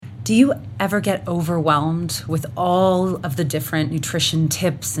Do you ever get overwhelmed with all of the different nutrition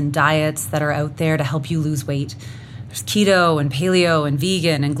tips and diets that are out there to help you lose weight? There's keto and paleo and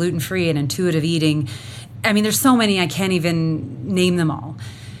vegan and gluten-free and intuitive eating. I mean, there's so many, I can't even name them all.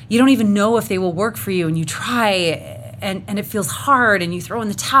 You don't even know if they will work for you, and you try and it feels hard, and you throw in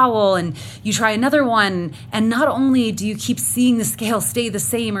the towel and you try another one. And not only do you keep seeing the scale stay the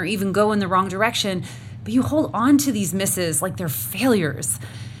same or even go in the wrong direction, but you hold on to these misses like they're failures.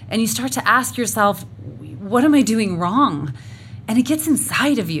 And you start to ask yourself, what am I doing wrong? And it gets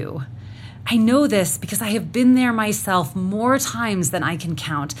inside of you. I know this because I have been there myself more times than I can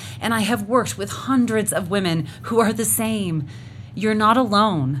count. And I have worked with hundreds of women who are the same. You're not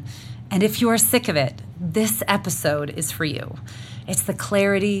alone. And if you are sick of it, this episode is for you. It's the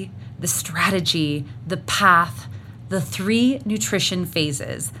clarity, the strategy, the path, the 3 nutrition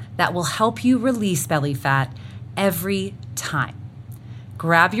phases that will help you release belly fat every time.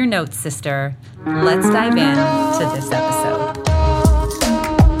 Grab your notes, sister. Let's dive into this episode.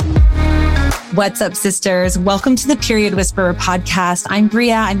 What's up, sisters? Welcome to the Period Whisperer podcast. I'm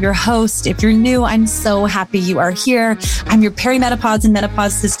Bria. I'm your host. If you're new, I'm so happy you are here. I'm your perimenopause and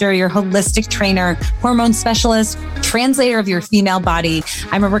menopause sister, your holistic trainer, hormone specialist, translator of your female body.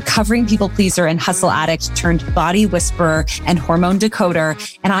 I'm a recovering people pleaser and hustle addict turned body whisperer and hormone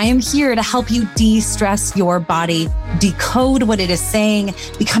decoder. And I am here to help you de-stress your body, decode what it is saying,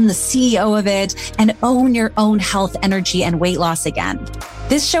 become the CEO of it, and own your own health, energy, and weight loss again.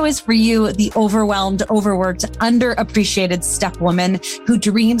 This show is for you, the overwhelmed, overworked, underappreciated step woman who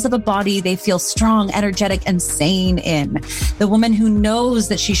dreams of a body they feel strong, energetic, and sane in. The woman who knows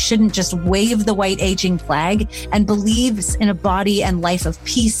that she shouldn't just wave the white aging flag and believes in a body and life of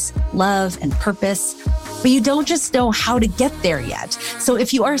peace, love, and purpose. But you don't just know how to get there yet. So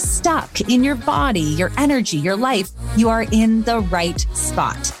if you are stuck in your body, your energy, your life, you are in the right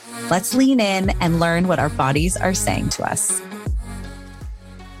spot. Let's lean in and learn what our bodies are saying to us.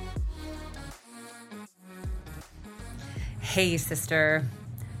 Hey, sister,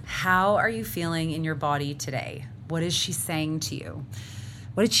 how are you feeling in your body today? What is she saying to you?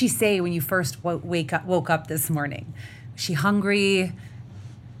 What did she say when you first woke up this morning? Was she hungry?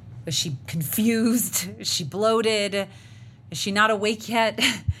 Was she confused? Is she bloated? Is she not awake yet?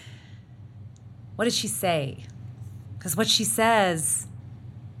 What did she say? Because what she says,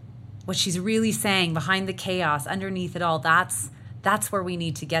 what she's really saying behind the chaos, underneath it all, that's where we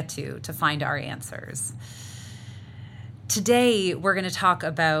need to get to find our answers. Today, we're going to talk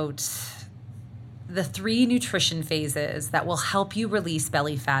about the 3 nutrition phases that will help you release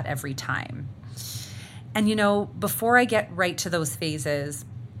belly fat every time. And before I get right to those phases,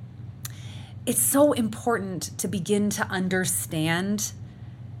 it's so important to begin to understand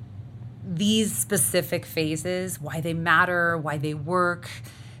these specific phases, why they matter, why they work,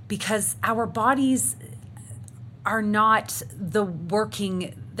 because our bodies are not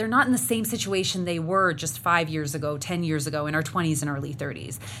they're not in the same situation they were just 5 years ago, 10 years ago, in our 20s and early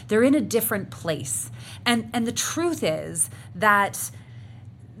 30s. They're in a different place. And the truth is that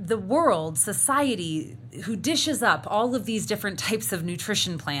the world, society, who dishes up all of these different types of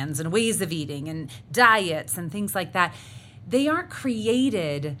nutrition plans and ways of eating and diets and things like that, they aren't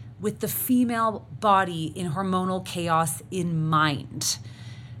created with the female body in hormonal chaos in mind.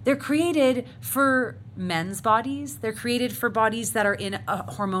 They're created for men's bodies. They're created for bodies that are in a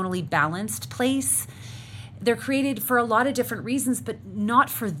hormonally balanced place. They're created for a lot of different reasons, but not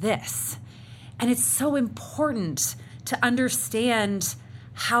for this. And it's so important to understand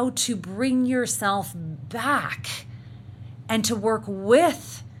how to bring yourself back and to work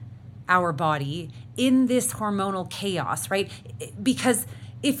with our body in this hormonal chaos, right? Because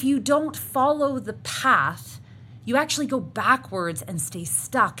if you don't follow the path, you actually go backwards and stay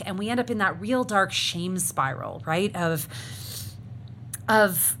stuck. And we end up in that real dark shame spiral, right? Of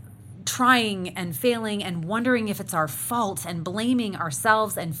trying and failing and wondering if it's our fault and blaming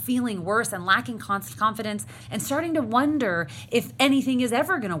ourselves and feeling worse and lacking confidence and starting to wonder if anything is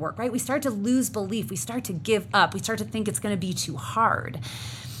ever going to work, right? We start to lose belief. We start to give up. We start to think it's going to be too hard.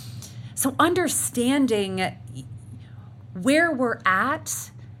 So understanding where we're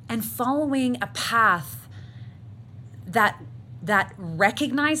at and following a path that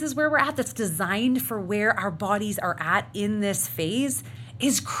recognizes where we're at, that's designed for where our bodies are at in this phase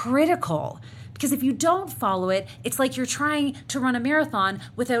is critical. Because if you don't follow it, it's like you're trying to run a marathon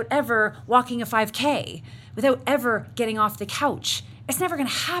without ever walking a 5K, without ever getting off the couch. It's never going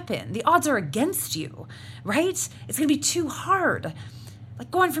to happen. The odds are against you, right? It's going to be too hard.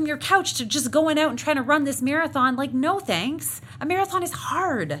 Like going from your couch to just going out and trying to run this marathon, like, no thanks. A marathon is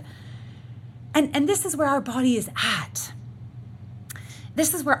hard. And this is where our body is at.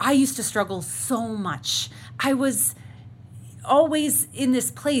 this is where I used to struggle so much. I was always in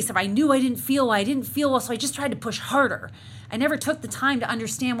this place of I knew I didn't feel well, so I just tried to push harder. I never took the time to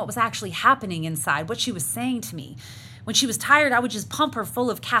understand what was actually happening inside, what she was saying to me. When she was tired, I would just pump her full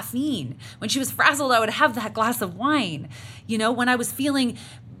of caffeine. When she was frazzled, I would have that glass of wine. When I was feeling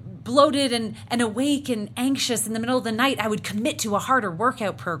bloated and awake and anxious in the middle of the night, I would commit to a harder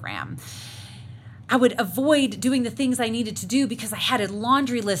workout program. I would avoid doing the things I needed to do because I had a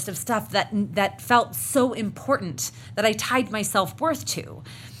laundry list of stuff that felt so important that I tied my self-worth to.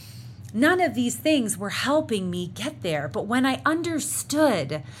 None of these things were helping me get there. But when I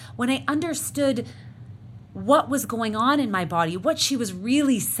understood what was going on in my body, what she was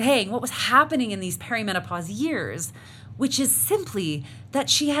really saying, what was happening in these perimenopause years, which is simply that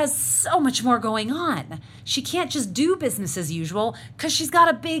she has so much more going on. She can't just do business as usual because she's got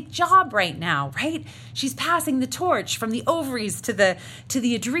a big job right now, right? She's passing the torch from the ovaries to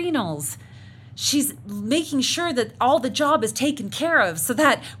the adrenals. She's making sure that all the job is taken care of so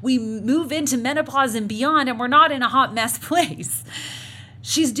that we move into menopause and beyond and we're not in a hot mess place.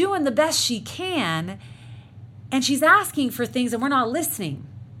 She's doing the best she can, and she's asking for things and we're not listening.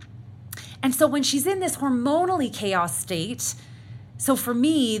 And so when she's in this hormonally chaos state, so for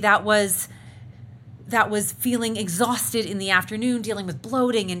me, that was feeling exhausted in the afternoon, dealing with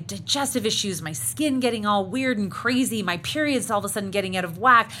bloating and digestive issues, my skin getting all weird and crazy, my periods all of a sudden getting out of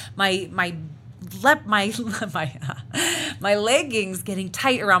whack, my leggings getting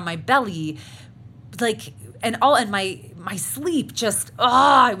tight around my belly, and my sleep just,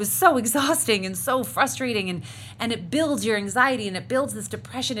 it was so exhausting and so frustrating, and it builds your anxiety and it builds this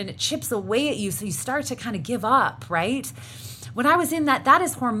depression and it chips away at you, so you start to kind of give up, right? When I was in that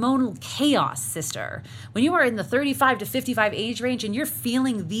is hormonal chaos, sister. When you are in the 35 to 55 age range and you're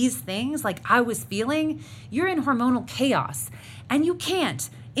feeling these things like I was feeling, you're in hormonal chaos. And you can't,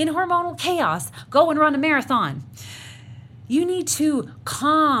 in hormonal chaos, go and run a marathon. You need to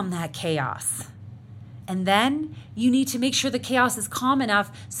calm that chaos. And then you need to make sure the chaos is calm enough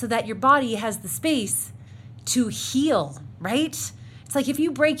so that your body has the space to heal, right? It's like if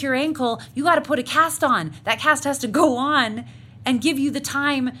you break your ankle, you got to put a cast on. That cast has to go on and give you the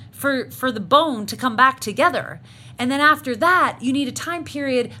time for the bone to come back together. And then after that, you need a time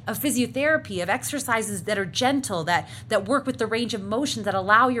period of physiotherapy, of exercises that are gentle, that work with the range of motion, that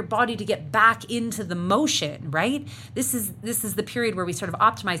allow your body to get back into the motion, right? This is the period where we sort of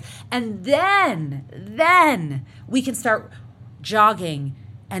optimize. And then we can start jogging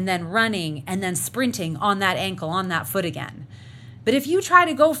and then running and then sprinting on that ankle, on that foot again. But if you try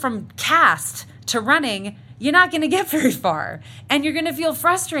to go from cast to running, you're not going to get very far, and you're going to feel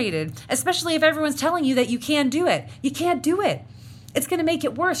frustrated, especially if everyone's telling you that you can do it. You can't do it. It's going to make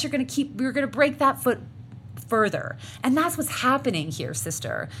it worse. You're going to break that foot further. And that's what's happening here,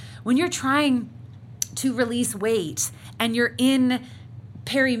 sister. When you're trying to release weight and you're in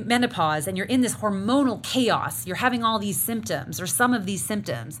perimenopause and you're in this hormonal chaos, you're having all these symptoms or some of these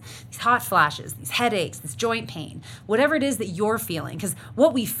symptoms, these hot flashes, these headaches, this joint pain, whatever it is that you're feeling, because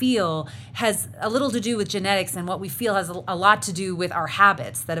what we feel has a little to do with genetics and what we feel has a lot to do with our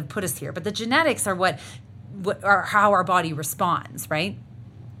habits that have put us here. But the genetics are what are how our body responds, right?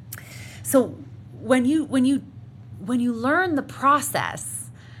 So when you learn the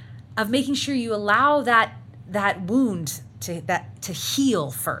process of making sure you allow that wound to heal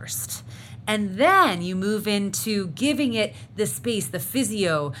first, and then you move into giving it the space, the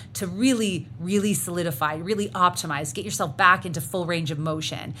physio, to really, really solidify, really optimize, get yourself back into full range of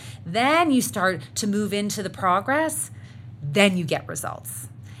motion. Then you start to move into the progress, then you get results.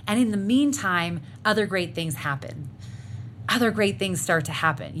 And in the meantime, other great things happen. Other great things start to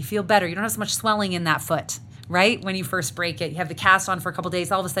happen. You feel better. You don't have so much swelling in that foot, right? When you first break it, you have the cast on for a couple of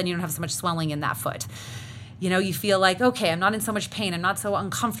days, all of a sudden you don't have so much swelling in that foot. You feel like, okay, I'm not in so much pain. I'm not so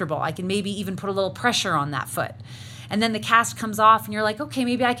uncomfortable. I can maybe even put a little pressure on that foot. And then the cast comes off and you're like, okay,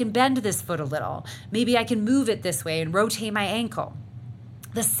 maybe I can bend this foot a little. Maybe I can move it this way and rotate my ankle.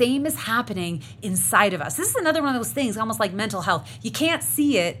 The same is happening inside of us. This is another one of those things, almost like mental health. You can't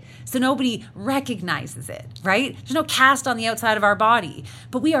see it, so nobody recognizes it, right? There's no cast on the outside of our body.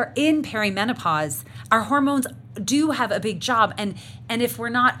 But we are in perimenopause. Our hormones do have a big job. And if we're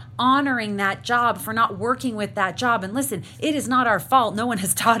not honoring that job, if we're not working with that job, and listen, it is not our fault. No one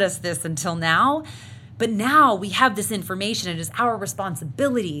has taught us this until now. But now we have this information, and it is our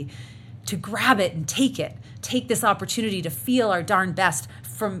responsibility to grab it and take it. Take this opportunity to feel our darn best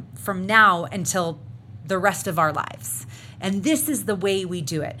from now until the rest of our lives. And this is the way we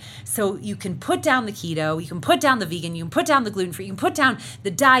do it. So you can put down the keto, you can put down the vegan, you can put down the gluten-free, you can put down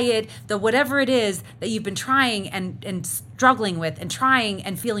the diet, the whatever it is that you've been trying and struggling with and trying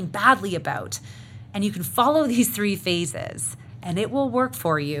and feeling badly about. And you can follow these 3 phases and it will work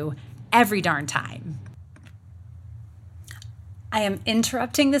for you every darn time. I am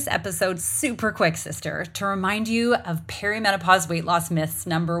interrupting this episode super quick, sister, to remind you of perimenopause weight loss myths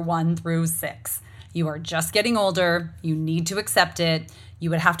number 1 through 6. You are just getting older. You need to accept it. You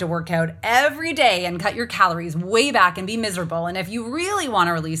would have to work out every day and cut your calories way back and be miserable. And if you really want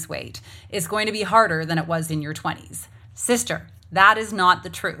to release weight, it's going to be harder than it was in your 20s. Sister, that is not the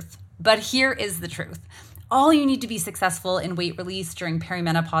truth. But here is the truth. All you need to be successful in weight release during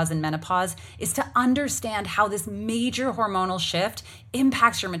perimenopause and menopause is to understand how this major hormonal shift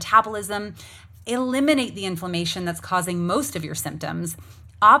impacts your metabolism, eliminate the inflammation that's causing most of your symptoms,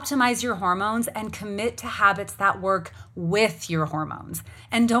 optimize your hormones, and commit to habits that work with your hormones.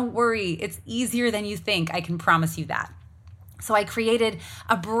 And don't worry, it's easier than you think. I can promise you that. So I created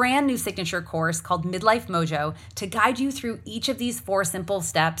a brand new signature course called Midlife Mojo to guide you through each of these 4 simple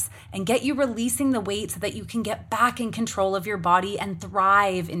steps and get you releasing the weight so that you can get back in control of your body and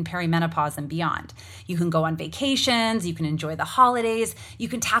thrive in perimenopause and beyond. You can go on vacations, you can enjoy the holidays, you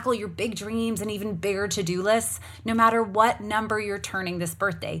can tackle your big dreams and even bigger to-do lists, no matter what number you're turning this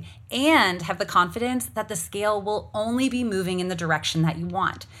birthday, and have the confidence that the scale will only be moving in the direction that you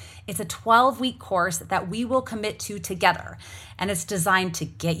want. It's a 12-week course that we will commit to together, and it's designed to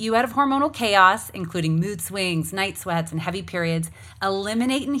get you out of hormonal chaos, including mood swings, night sweats, and heavy periods,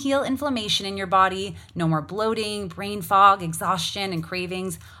 eliminate and heal inflammation in your body, no more bloating, brain fog, exhaustion, and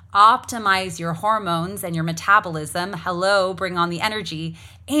cravings, optimize your hormones and your metabolism, bring on the energy,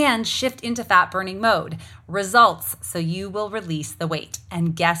 and shift into fat-burning mode. Results, so you will release the weight.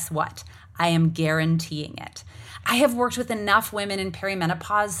 And guess what? I am guaranteeing it. I have worked with enough women in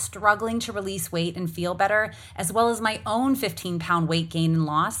perimenopause struggling to release weight and feel better, as well as my own 15-pound weight gain and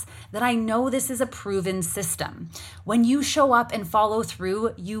loss, that I know this is a proven system. When you show up and follow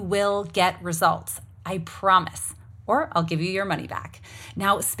through, you will get results. I promise. Or I'll give you your money back.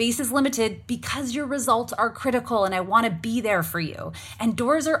 Now, space is limited because your results are critical and I want to be there for you. And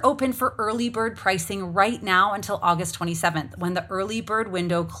doors are open for early bird pricing right now until August 27th, when the early bird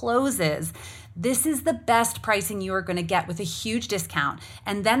window closes. This is the best pricing you are going to get with a huge discount,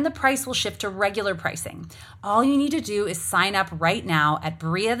 and then the price will shift to regular pricing. All you need to do is sign up right now at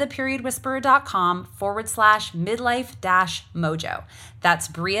briatheperiodwhisperer.com/midlife-mojo. That's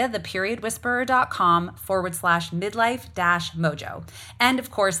briatheperiodwhisperer.com/midlife-mojo. And of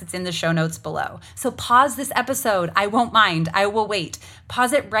course, it's in the show notes below. So pause this episode. I won't mind. I will wait.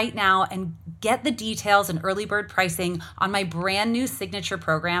 Pause it right now and get the details and early bird pricing on my brand new signature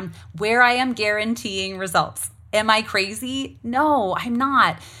program where I am guaranteeing results. Am I crazy? No, I'm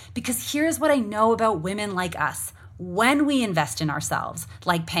not. Because here's what I know about women like us. When we invest in ourselves,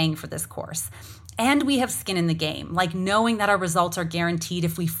 like paying for this course, and we have skin in the game, like knowing that our results are guaranteed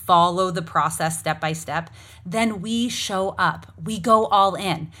if we follow the process step by step, then we show up. We go all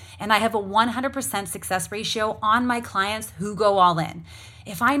in. And I have a 100% success ratio on my clients who go all in.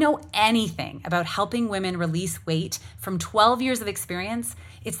 If I know anything about helping women release weight from 12 years of experience,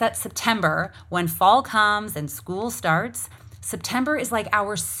 it's that September, when fall comes and school starts, September is like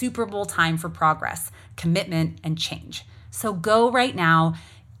our Super Bowl time for progress, commitment, and change. So go right now.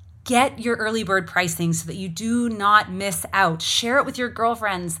 Get your early bird pricing so that you do not miss out. Share it with your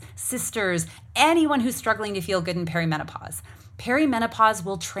girlfriends, sisters, anyone who's struggling to feel good in perimenopause. Perimenopause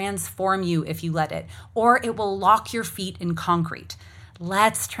will transform you if you let it, or it will lock your feet in concrete.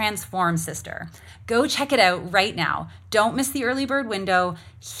 Let's transform, sister. Go check it out right now. Don't miss the early bird window.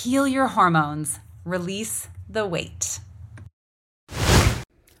 Heal your hormones. Release the weight.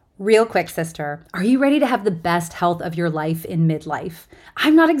 Real quick, sister, are you ready to have the best health of your life in midlife?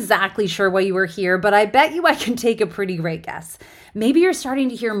 I'm not exactly sure why you are here, but I bet you I can take a pretty great guess. Maybe you're starting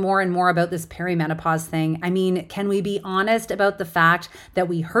to hear more and more about this perimenopause thing. I mean, can we be honest about the fact that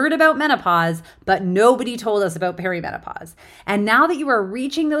we heard about menopause, but nobody told us about perimenopause? And now that you are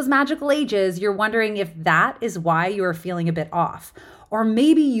reaching those magical ages, you're wondering if that is why you are feeling a bit off. Or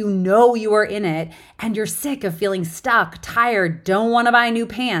maybe you know you are in it and you're sick of feeling stuck, tired, don't want to buy new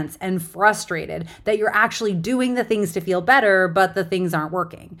pants, and frustrated that you're actually doing the things to feel better, but the things aren't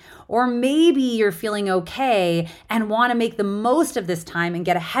working. Or maybe you're feeling okay and want to make the most of this time and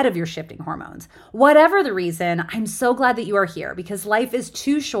get ahead of your shifting hormones. Whatever the reason, I'm so glad that you are here because life is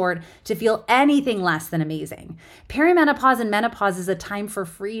too short to feel anything less than amazing. Perimenopause and menopause is a time for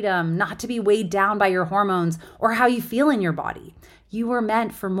freedom, not to be weighed down by your hormones or how you feel in your body. You were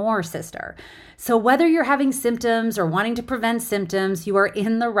meant for more, sister. So whether you're having symptoms or wanting to prevent symptoms, you are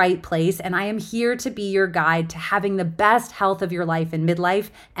in the right place, and I am here to be your guide to having the best health of your life in midlife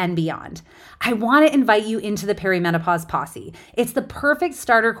and beyond. I want to invite you into the Perimenopause Posse. It's the perfect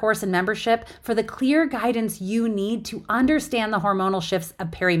starter course and membership for the clear guidance you need to understand the hormonal shifts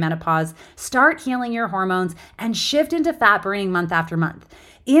of perimenopause, start healing your hormones, and shift into fat burning month after month.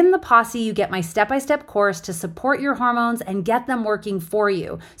 In the Posse, you get my step-by-step course to support your hormones and get them working for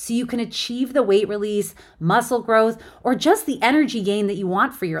you so you can achieve the weight release, muscle growth, or just the energy gain that you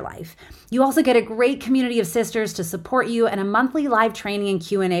want for your life. You also get a great community of sisters to support you and a monthly live training and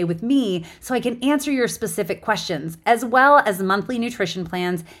Q&A with me so I can answer your specific questions, as well as monthly nutrition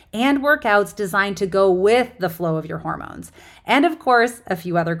plans and workouts designed to go with the flow of your hormones. And of course, a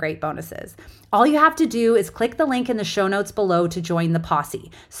few other great bonuses. All you have to do is click the link in the show notes below to join the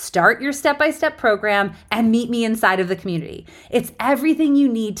Posse. Start your step-by-step program and meet me inside of the community. It's everything you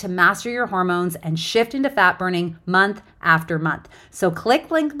need to master your hormones and shift into fat burning month after month. So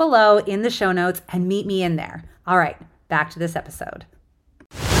click link below in the show notes and meet me in there. All right, back to this episode.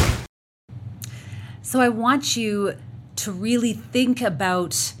 So I want you to really think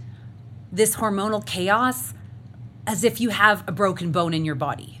about this hormonal chaos as if you have a broken bone in your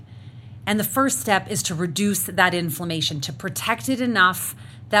body. And the first step is to reduce that inflammation, to protect it enough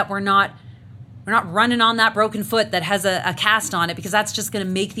that we're not running on that broken foot that has a cast on it, because that's just going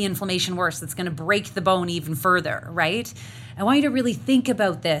to make the inflammation worse. It's going to break the bone even further, right? I want you to really think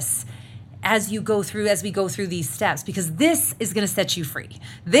about this as we go through these steps, because this is going to set you free.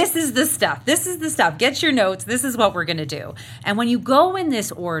 This is the stuff. This is the stuff. Get your notes. This is what we're going to do. And when you go in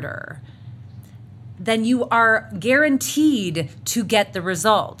this order, then you are guaranteed to get the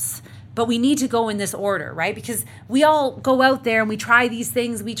results. But we need to go in this order, right? Because we all go out there and we try these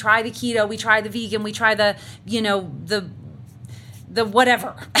things. We try the keto, we try the vegan, we try the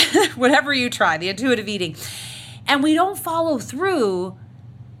whatever, whatever you try, the intuitive eating. And we don't follow through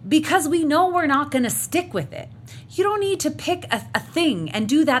because we know we're not going to stick with it. You don't need to pick a thing and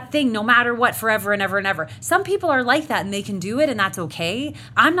do that thing no matter what forever and ever and ever. Some people are like that and they can do it, and that's okay.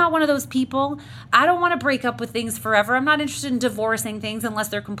 I'm not one of those people. I don't want to break up with things forever. I'm not interested in divorcing things unless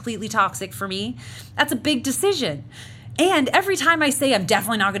they're completely toxic for me. That's a big decision. And every time I say I'm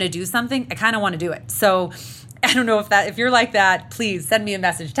definitely not going to do something, I kind of want to do it. So I don't know if you're like that, please send me a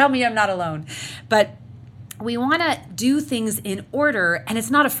message. Tell me I'm not alone. But we want to do things in order, and it's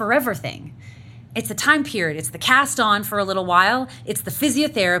not a forever thing. It's a time period. It's the cast on for a little while. It's the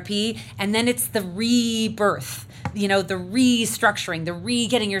physiotherapy, and then it's the rebirth, the restructuring, the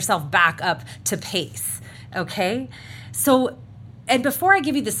getting yourself back up to pace. Okay? So, and before I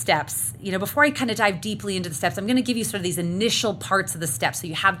give you the steps, before I kind of dive deeply into the steps, I'm going to give you sort of these initial parts of the steps so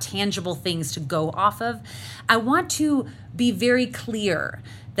you have tangible things to go off of. I want to be very clear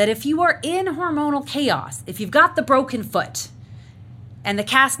that if you are in hormonal chaos, if you've got the broken foot, and the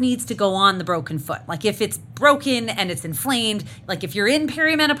cast needs to go on the broken foot. Like if it's broken and it's inflamed, like if you're in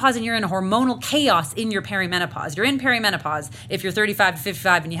perimenopause and you're in hormonal chaos in your perimenopause, you're in perimenopause if you're 35 to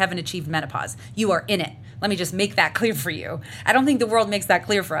 55 and you haven't achieved menopause, you are in it. Let me just make that clear for you. I don't think the world makes that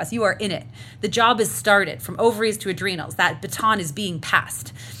clear for us. You are in it. The job is started from ovaries to adrenals. That baton is being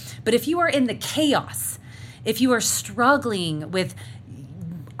passed. But if you are in the chaos, if you are struggling with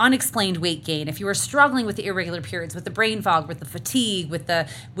unexplained weight gain, if you are struggling with the irregular periods, with the brain fog, with the fatigue, with the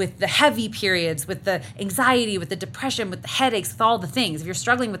heavy periods, with the anxiety, with the depression, with the headaches, with all the things, if you're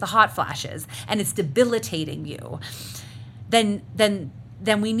struggling with the hot flashes and it's debilitating you, then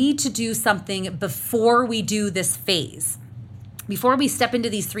we need to do something before we do this phase. Before we step into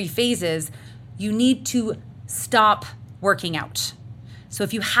these 3 phases, you need to stop working out. So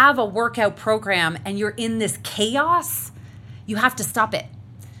if you have a workout program and you're in this chaos, you have to stop it.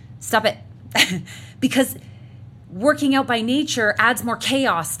 Stop it. Because working out by nature adds more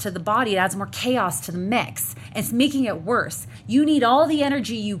chaos to the body. It adds more chaos to the mix. And it's making it worse. You need all the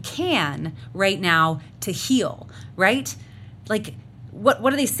energy you can right now to heal, right? Like, what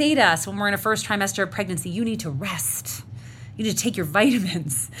do they say to us when we're in a first trimester of pregnancy? You need to rest. You need to take your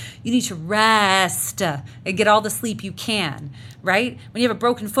vitamins. You need to rest and get all the sleep you can, right? When you have a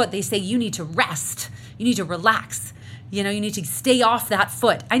broken foot, they say you need to rest. You need to relax. You need to stay off that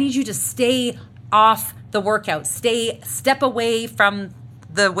foot. I need you to stay off the workout. Step away from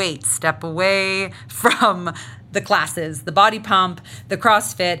the weights. Step away from the classes, the body pump, the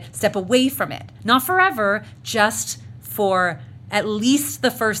CrossFit. Step away from it. Not forever, just for at least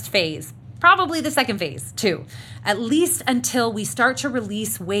the first phase. Probably the second phase too. At least until we start to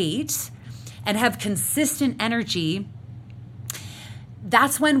release weight and have consistent energy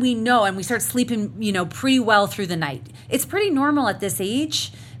that's when we know, and we start sleeping, pretty well through the night. It's pretty normal at this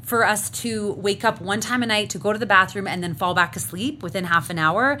age for us to wake up one time a night to go to the bathroom and then fall back asleep within half an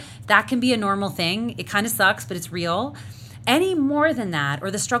hour. That can be a normal thing. It kind of sucks, but it's real. Any more than that,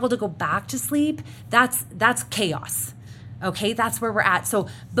 or the struggle to go back to sleep, that's chaos. Okay, that's where we're at. So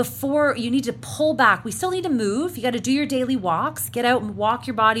before, you need to pull back. We still need to move. You got to do your daily walks, get out and walk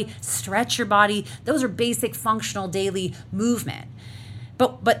your body, stretch your body. Those are basic functional daily movement.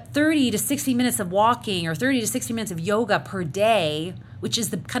 But 30 to 60 minutes of walking or 30 to 60 minutes of yoga per day, which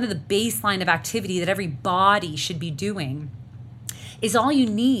is the kind of the baseline of activity that every body should be doing, is all you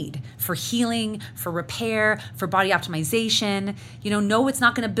need for healing, for repair, for body optimization. No, it's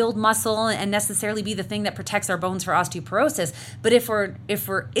not going to build muscle and necessarily be the thing that protects our bones for osteoporosis. But if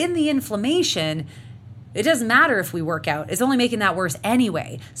we're in the inflammation, it doesn't matter if we work out. It's only making that worse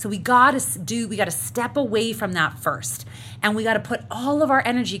anyway. So we got to step away from that first. And we got to put all of our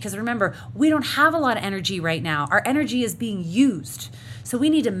energy, because remember, we don't have a lot of energy right now. Our energy is being used. So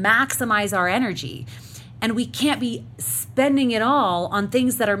we need to maximize our energy. And we can't be spending it all on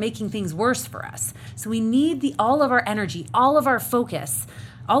things that are making things worse for us. So we need all of our energy, all of our focus,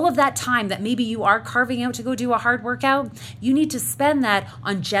 all of that time that maybe you are carving out to go do a hard workout. You need to spend that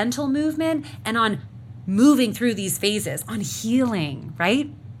on gentle movement and on moving through these phases, on healing,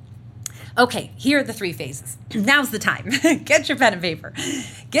 right? Okay, here are the 3 phases. Now's the time. Get your pen and paper.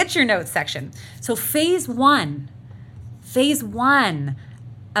 Get your notes section. So phase one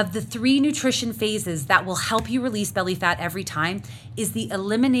of the 3 nutrition phases that will help you release belly fat every time is the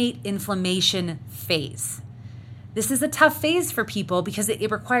eliminate inflammation phase. This is a tough phase for people because it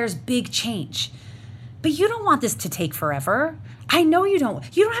requires big change. But you don't want this to take forever. I know you don't.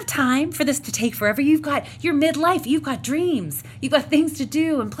 You don't have time for this to take forever. You've got your midlife. You've got dreams. You've got things to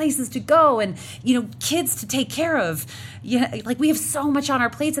do and places to go and, kids to take care of. We have so much on our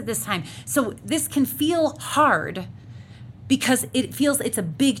plates at this time. So this can feel hard because it feels it's a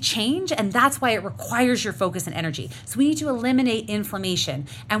big change, and that's why it requires your focus and energy. So we need to eliminate inflammation.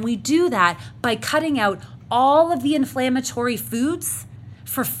 And we do that by cutting out all of the inflammatory foods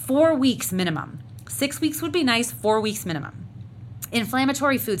for 4 weeks minimum. 6 weeks would be nice, 4 weeks minimum.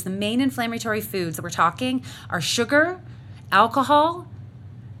 Inflammatory foods, the main inflammatory foods that we're talking are sugar, alcohol,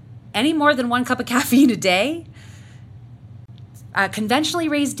 any more than 1 cup of caffeine a day, conventionally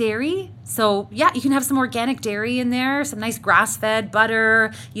raised dairy. So yeah, you can have some organic dairy in there, some nice grass-fed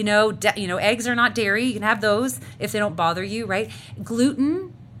butter, eggs are not dairy. You can have those if they don't bother you, right?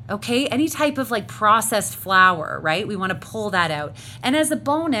 Gluten, okay? Any type of processed flour, right? We want to pull that out. And as a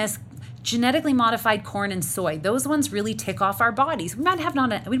bonus, genetically modified corn and soy, those ones really tick off our bodies. We might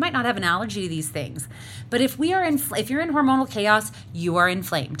not have an allergy to these things, but if you're in hormonal chaos, you are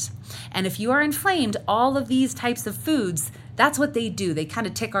inflamed. And if you are inflamed, all of these types of foods, that's what they do. They kind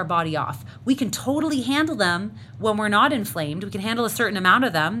of tick our body off. We can totally handle them when we're not inflamed. We can handle a certain amount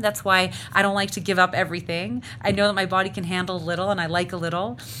of them. That's why I don't like to give up everything. I know that my body can handle a little, and I like a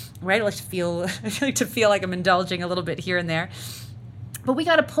little, right? I like to feel like I'm indulging a little bit here and there. But we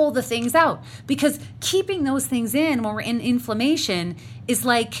got to pull the things out, because keeping those things in when we're in inflammation is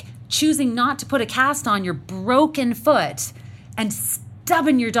like choosing not to put a cast on your broken foot and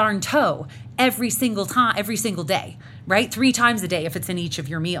stubbing your darn toe every single day, right? 3 times a day if it's in each of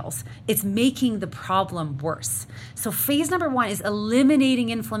your meals. It's making the problem worse. So phase number 1 is eliminating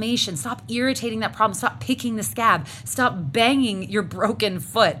inflammation. Stop irritating that problem. Stop picking the scab. Stop banging your broken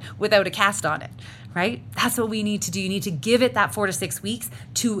foot without a cast on it. Right? That's what we need to do. You need to give it that 4 to 6 weeks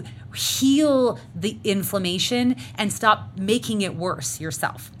to heal the inflammation and stop making it worse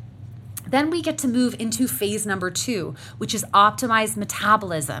yourself. Then we get to move into phase number 2, which is optimized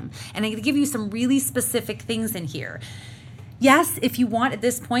metabolism. And I'm going to give you some really specific things in here. Yes, if you want at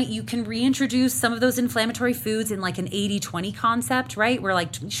this point, you can reintroduce some of those inflammatory foods in like an 80-20 concept, right? Where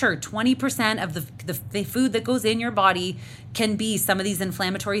sure, 20% of the food that goes in your body can be some of these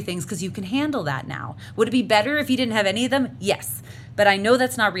inflammatory things because you can handle that now. Would it be better if you didn't have any of them? Yes. But I know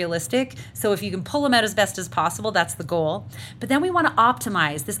that's not realistic. So if you can pull them out as best as possible, that's the goal. But then we want to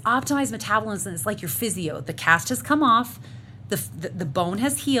optimize. This optimized metabolism is like your physio. The cast has come off. The bone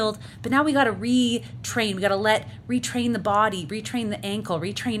has healed, but now we got to retrain. We got to retrain the body, retrain the ankle,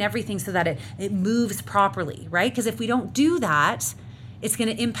 retrain everything so that it moves properly, right? Because if we don't do that, it's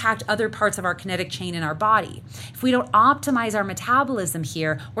going to impact other parts of our kinetic chain in our body. If we don't optimize our metabolism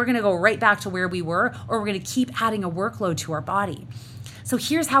here, we're going to go right back to where we were, or we're going to keep adding a workload to our body. So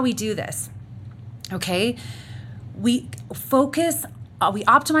here's how we do this, okay? We focus we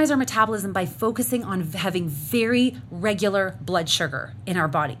optimize our metabolism by focusing on having very regular blood sugar in our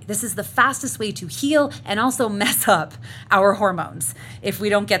body. This is the fastest way to heal and also mess up our hormones if we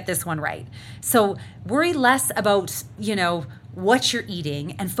don't get this one right. So worry less about, what you're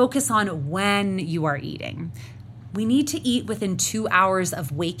eating and focus on when you are eating. We need to eat within 2 hours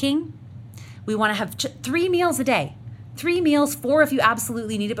of waking. We want to have 3 meals a day. 3 meals, 4 if you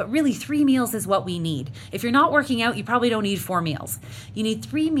absolutely need it, but really 3 meals is what we need. If you're not working out, you probably don't need 4 meals. You need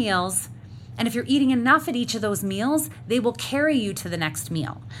 3 meals, and if you're eating enough at each of those meals, they will carry you to the next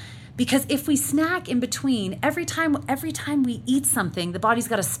meal. Because if we snack in between, every time we eat something, the body's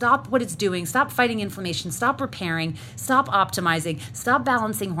got to stop what it's doing, stop fighting inflammation, stop repairing, stop optimizing, stop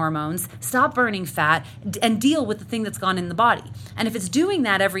balancing hormones, stop burning fat, and deal with the thing that's gone in the body. And if it's doing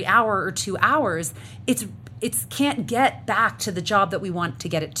that every hour or 2 hours, it can't get back to the job that we want to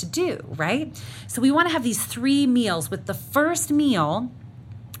get it to do, right? So we want to have these 3 meals, with the first meal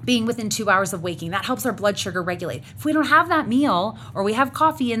being within 2 hours of waking. That helps our blood sugar regulate. If we don't have that meal, or we have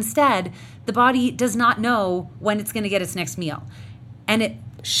coffee instead, the body does not know when it's going to get its next meal. And it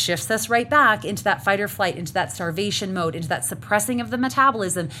shifts us right back into that fight or flight, into that starvation mode, into that suppressing of the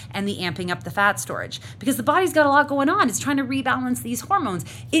metabolism and the amping up the fat storage. Because the body's got a lot going on. It's trying to rebalance these hormones.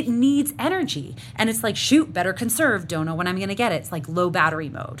 It needs energy. And it's like, shoot, better conserve. Don't know when I'm going to get it. It's like low battery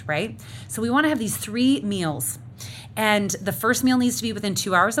mode, right? So we want to have these 3 meals. And the first meal needs to be within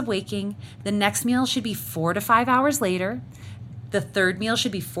 2 hours of waking. The next meal should be 4 to 5 hours later. The third meal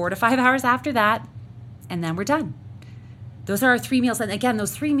should be 4 to 5 hours after that. And then we're done. Those are our 3 meals. And again,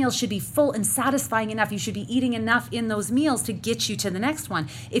 those 3 meals should be full and satisfying enough. You should be eating enough in those meals to get you to the next one.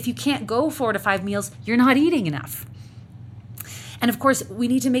 If you can't go 4 to 5 meals, you're not eating enough. And of course, we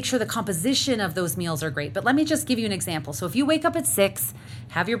need to make sure the composition of those meals are great. But let me just give you an example. So if you wake up at 6,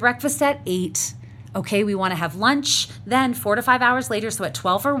 have your breakfast at 8, okay, we want to have lunch then 4 to 5 hours later, so at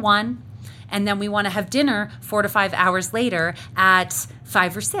 12 or 1. And then we want to have dinner 4 to 5 hours later at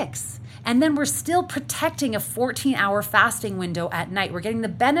 5 or 6. And then we're still protecting a 14-hour fasting window at night. We're getting the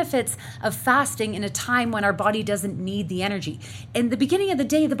benefits of fasting in a time when our body doesn't need the energy. In the beginning of the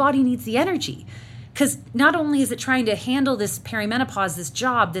day, the body needs the energy. Because not only is it trying to handle this perimenopause, this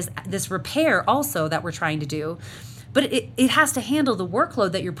job, this repair also that we're trying to do, but it has to handle the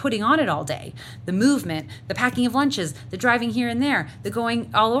workload that you're putting on it all day. The movement, the packing of lunches, the driving here and there, the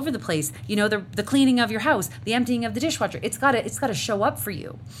going all over the place, the cleaning of your house, the emptying of the dishwasher. It's got to show up for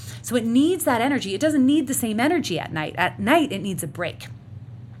you. So it needs that energy. It doesn't need the same energy at night. At night, it needs a break.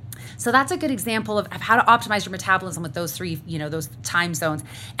 So that's a good example of how to optimize your metabolism with those 3, those time zones.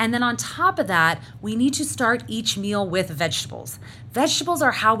 And then on top of that, we need to start each meal with vegetables. Vegetables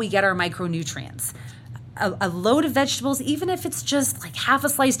are how we get our micronutrients. A load of vegetables, even if it's just like half a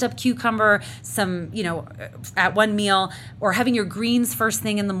sliced up cucumber, some, at one meal, or having your greens first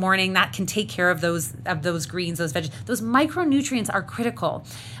thing in the morning, that can take care of those greens, those veggies. Those micronutrients are critical.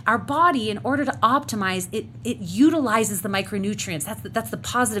 Our body, in order to optimize, it utilizes the micronutrients. That's the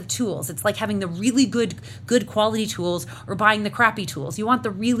positive tools. It's like having the really good quality tools or buying the crappy tools. You want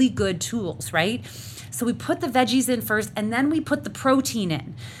the really good tools, right? So we put the veggies in first, and then we put the protein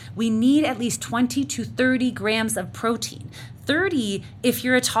in. We need at least 20 to 30 grams of protein. 30 if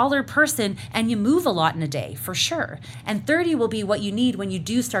you're a taller person and you move a lot in a day, for sure. And 30 will be what you need when you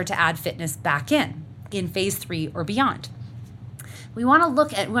do start to add fitness back in phase 3 or beyond. We want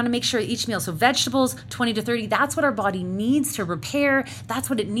to make sure each meal, so vegetables, 20 to 30, that's what our body needs to repair. That's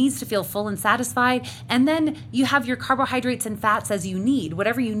what it needs to feel full and satisfied. And then you have your carbohydrates and fats as you need,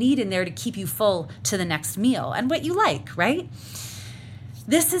 whatever you need in there to keep you full to the next meal and what you like, right?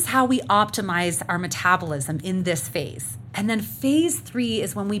 This is how we optimize our metabolism in this phase. And then phase 3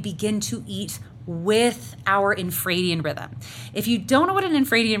 is when we begin to eat with our infradian rhythm. If you don't know what an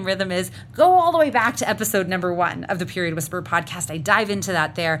infradian rhythm is, go all the way back to episode number 1 of the Period Whisperer podcast. I dive into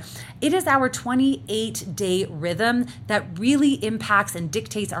that there. It is our 28-day rhythm that really impacts and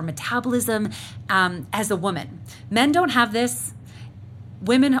dictates our metabolism as a woman. Men don't have this.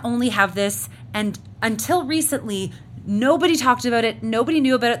 Women only have this. And until recently, nobody talked about it. Nobody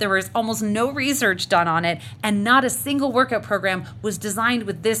knew about it. There was almost no research done on it. And not a single workout program was designed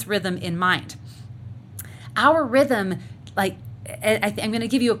with this rhythm in mind. Our rhythm, I'm going to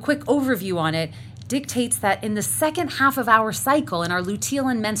give you a quick overview on it, dictates that in the second half of our cycle, in our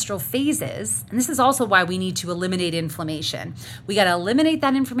luteal and menstrual phases, and this is also why we need to eliminate inflammation. We got to eliminate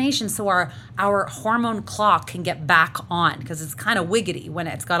that inflammation so our hormone clock can get back on, because it's kind of wiggity when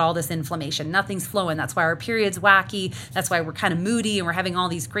it's got all this inflammation. Nothing's flowing. That's why our period's wacky. That's why we're kind of moody and we're having all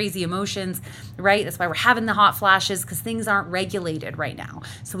these crazy emotions, right? That's why we're having the hot flashes, because things aren't regulated right now.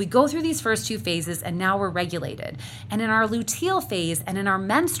 So we go through these first two phases and now we're regulated. And in our luteal phase and in our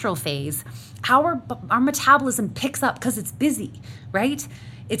menstrual phase, our metabolism picks up because it's busy, right?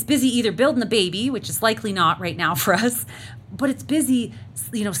 It's busy either building the baby, which is likely not right now for us, but it's busy,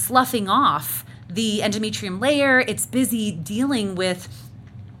 sloughing off the endometrium layer. It's busy dealing with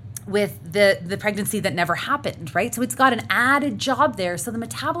the pregnancy that never happened, right? So it's got an added job there. So the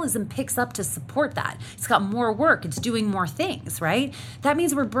metabolism picks up to support that. It's got more work. It's doing more things, right? That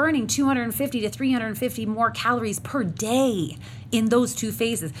means we're burning 250 to 350 more calories per day in those two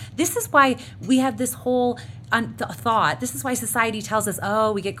phases. This is why we have this whole thought. This is why society tells us,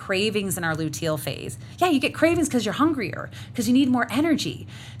 oh, we get cravings in our luteal phase. Yeah, you get cravings because you're hungrier, because you need more energy.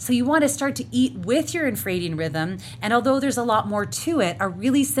 So you want to start to eat with your infradian rhythm. And although there's a lot more to it, a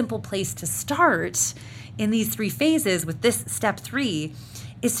really simple place to start in these three phases with this step 3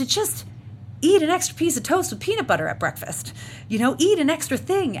 is to just eat an extra piece of toast with peanut butter at breakfast. Eat an extra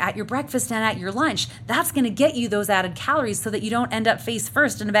thing at your breakfast and at your lunch. That's going to get you those added calories so that you don't end up face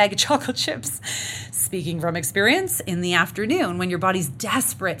first in a bag of chocolate chips. Speaking from experience, in the afternoon when your body's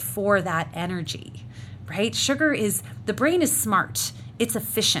desperate for that energy, right? The brain is smart. It's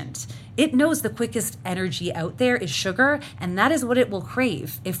efficient. It knows the quickest energy out there is sugar, and that is what it will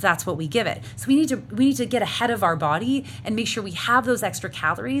crave if that's what we give it. So we need to get ahead of our body and make sure we have those extra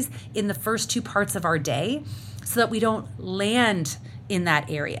calories in the first two parts of our day so that we don't land in that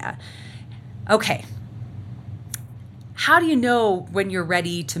area. Okay. How do you know when you're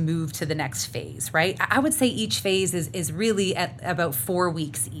ready to move to the next phase, right? I would say each phase is really at about 4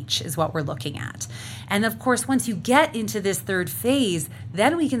 weeks each is what we're looking at. And of course, once you get into this third phase,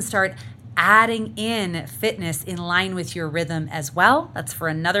 then we can start adding in fitness in line with your rhythm as well. That's for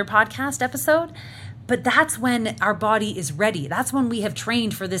another podcast episode. But that's when our body is ready. That's when we have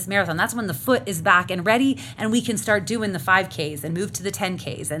trained for this marathon. That's when the foot is back and ready, and we can start doing the 5Ks and move to the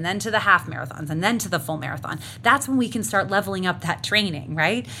 10Ks and then to the half marathons and then to the full marathon. That's when we can start leveling up that training,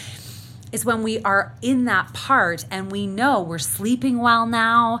 right? Is when we are in that part and we know we're sleeping well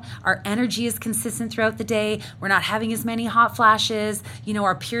now, our energy is consistent throughout the day, we're not having as many hot flashes,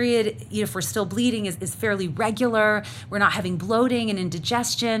 our period, if we're still bleeding, is fairly regular, we're not having bloating and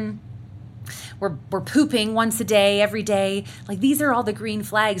indigestion. We're pooping once a day, every day. Like, these are all the green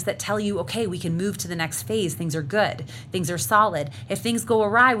flags that tell you, okay, we can move to the next phase. Things are good. Things are solid. If things go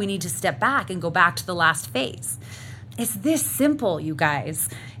awry, we need to step back and go back to the last phase. It's this simple, you guys.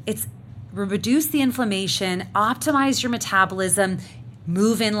 It's reduce the inflammation, optimize your metabolism,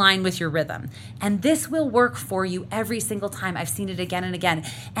 move in line with your rhythm. And this will work for you every single time. I've seen it again and again.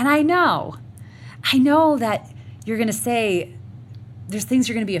 And I know that you're going to say, there's things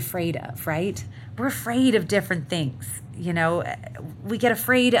you're going to be afraid of, right? We're afraid of different things. We get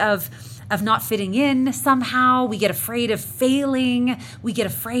afraid of not fitting in somehow. We get afraid of failing. We get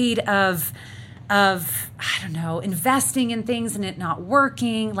afraid of investing in things and it not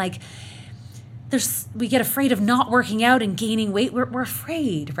working. We get afraid of not working out and gaining weight. We're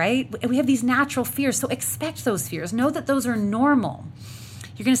afraid, right? We have these natural fears. So expect those fears. Know that those are normal.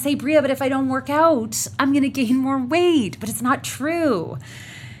 You're going to say, Bria, but if I don't work out, I'm going to gain more weight. But it's not true.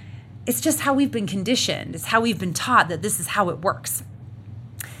 It's just how we've been conditioned. It's how we've been taught that this is how it works.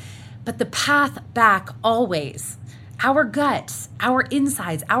 But the path back always, our guts, our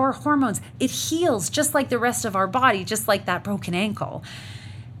insides, our hormones, it heals just like the rest of our body, just like that broken ankle.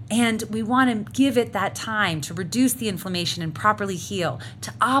 And we want to give it that time to reduce the inflammation and properly heal, to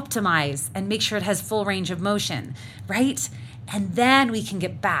optimize and make sure it has full range of motion, right? And then we can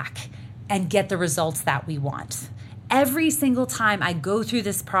get back and get the results that we want. Every single time I go through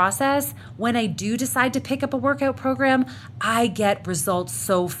this process, when I do decide to pick up a workout program, I get results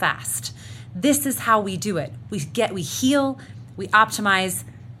so fast. This is how we do it. We heal, we optimize,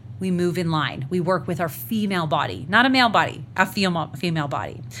 we move in line. We work with our female body, not a male body, a female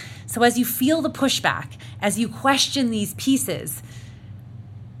body. So as you feel the pushback, as you question these pieces,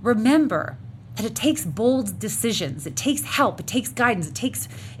 remember that it takes bold decisions. It takes help. It takes guidance.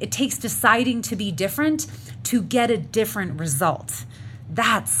 It takes deciding to be different to get a different result.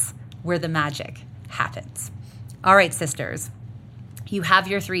 That's where the magic happens. All right, sisters, you have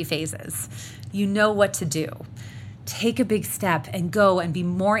your 3 phases. You know what to do. Take a big step and go and be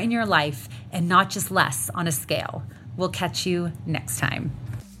more in your life and not just less on a scale. We'll catch you next time.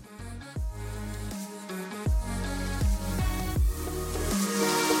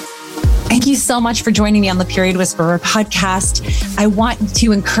 you so much for joining me on the Period Whisperer podcast. I want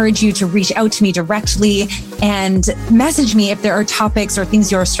to encourage you to reach out to me directly and message me if there are topics or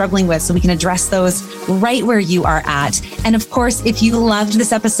things you're struggling with so we can address those right where you are at. And of course, if you loved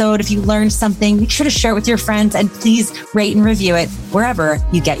this episode, if you learned something, make sure to share it with your friends and please rate and review it wherever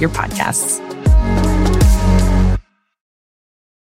you get your podcasts.